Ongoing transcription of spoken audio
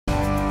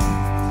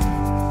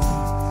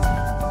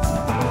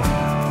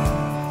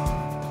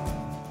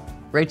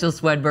Rachel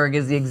Swedberg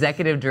is the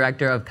Executive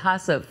Director of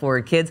CASA for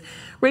Kids.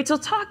 Rachel,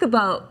 talk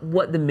about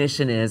what the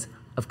mission is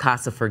of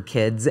CASA for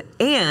Kids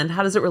and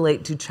how does it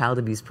relate to Child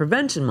Abuse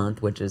Prevention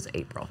Month, which is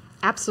April.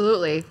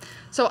 Absolutely.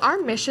 So our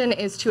mission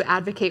is to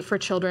advocate for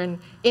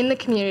children in the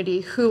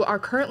community who are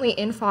currently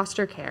in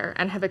foster care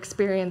and have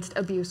experienced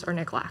abuse or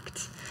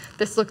neglect.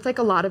 This looks like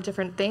a lot of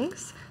different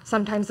things.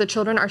 Sometimes the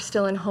children are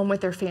still in home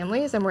with their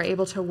families and we're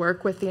able to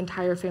work with the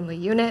entire family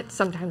unit.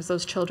 Sometimes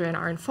those children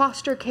are in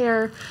foster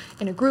care,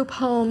 in a group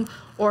home,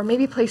 or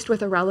maybe placed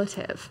with a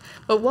relative.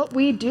 But what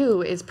we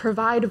do is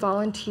provide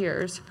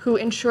volunteers who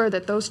ensure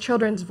that those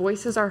children's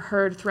voices are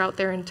heard throughout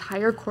their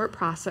entire court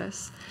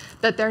process,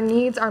 that their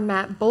needs are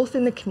met both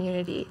in the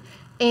community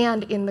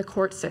and in the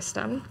court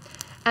system,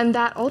 and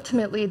that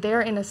ultimately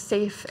they're in a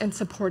safe and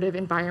supportive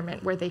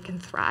environment where they can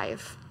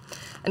thrive.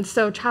 And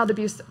so Child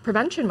Abuse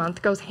Prevention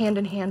Month goes hand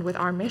in hand with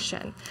our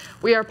mission.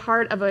 We are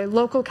part of a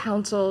local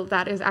council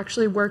that is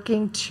actually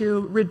working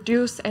to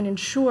reduce and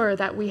ensure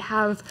that we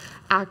have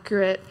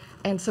accurate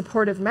and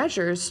supportive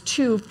measures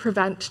to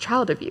prevent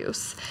child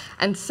abuse.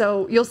 And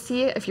so you'll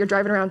see if you're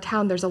driving around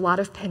town, there's a lot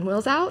of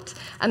pinwheels out,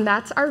 and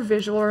that's our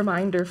visual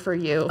reminder for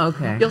you.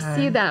 Okay. You'll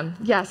see them.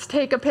 Yes,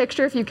 take a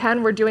picture if you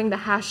can. We're doing the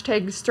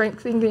hashtag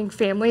strengthening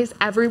families.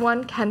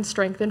 Everyone can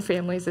strengthen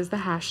families is the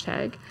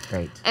hashtag.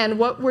 Great. And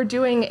what we're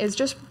doing is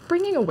just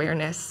bringing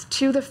awareness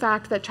to the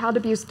fact that child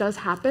abuse does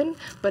happen,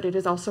 but it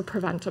is also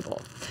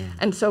preventable. Yeah.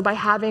 And so by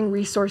having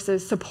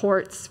resources,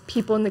 supports,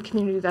 people in the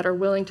community that are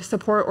willing to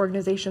support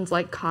organizations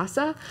like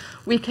CASA,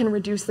 we can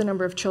reduce the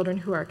number of children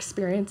who are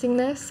experiencing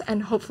this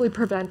and hopefully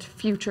prevent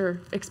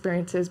future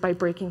experiences by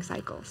breaking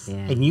cycles. Yeah.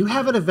 And you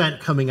have an event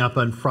coming up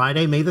on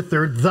Friday, May the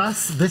 3rd.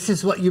 Thus, this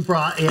is what you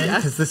brought in,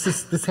 because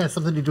this has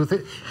something to do with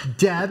it.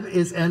 Deb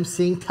is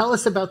emceeing. Tell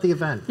us about the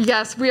event.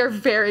 Yes, we are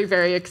very,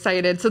 very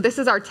excited. So this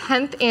is our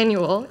 10th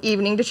annual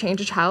Evening to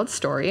Change a Child's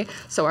Story.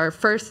 So our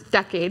first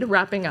decade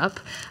wrapping up.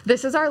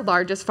 This is our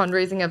largest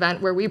fundraising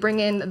event where we bring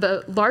in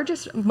the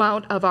largest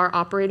amount of our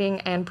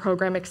operating and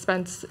program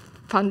expense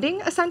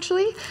funding,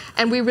 essentially,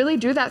 and we really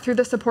do that through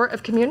the support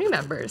of community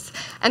members.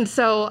 And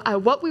so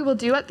what we will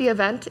do at the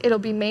event, it'll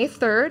be May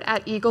 3rd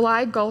at Eagle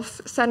Eye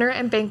Golf Center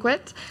and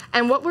Banquet,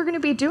 and what we're going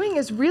to be doing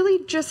is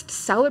really just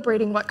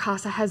celebrating what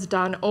CASA has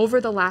done over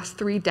the last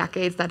 3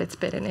 decades that it's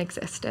been in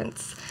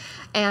existence.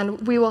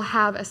 And we will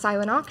have a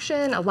silent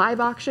auction, a live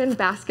auction,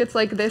 baskets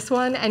like this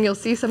one, and you'll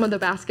see some of the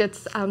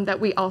baskets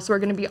that we also are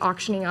going to be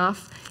auctioning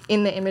off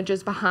in the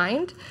images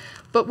behind.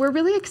 But we're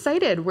really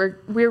excited. We're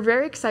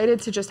very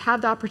excited to just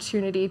have the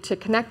opportunity to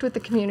connect with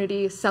the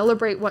community,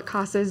 celebrate what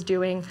CASA is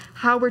doing,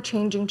 how we're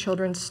changing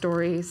children's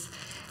stories,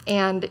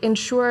 and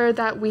ensure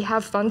that we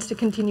have funds to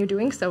continue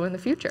doing so in the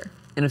future.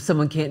 And if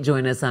someone can't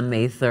join us on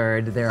May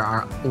 3rd, there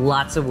are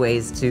lots of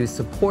ways to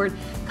support.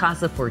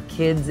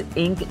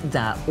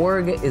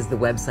 CASAforKidsInc.org is the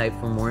website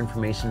for more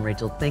information.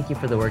 Rachel, thank you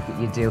for the work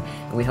that you do,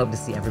 and we hope to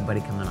see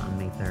everybody coming on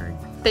May 3rd.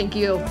 Thank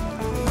you.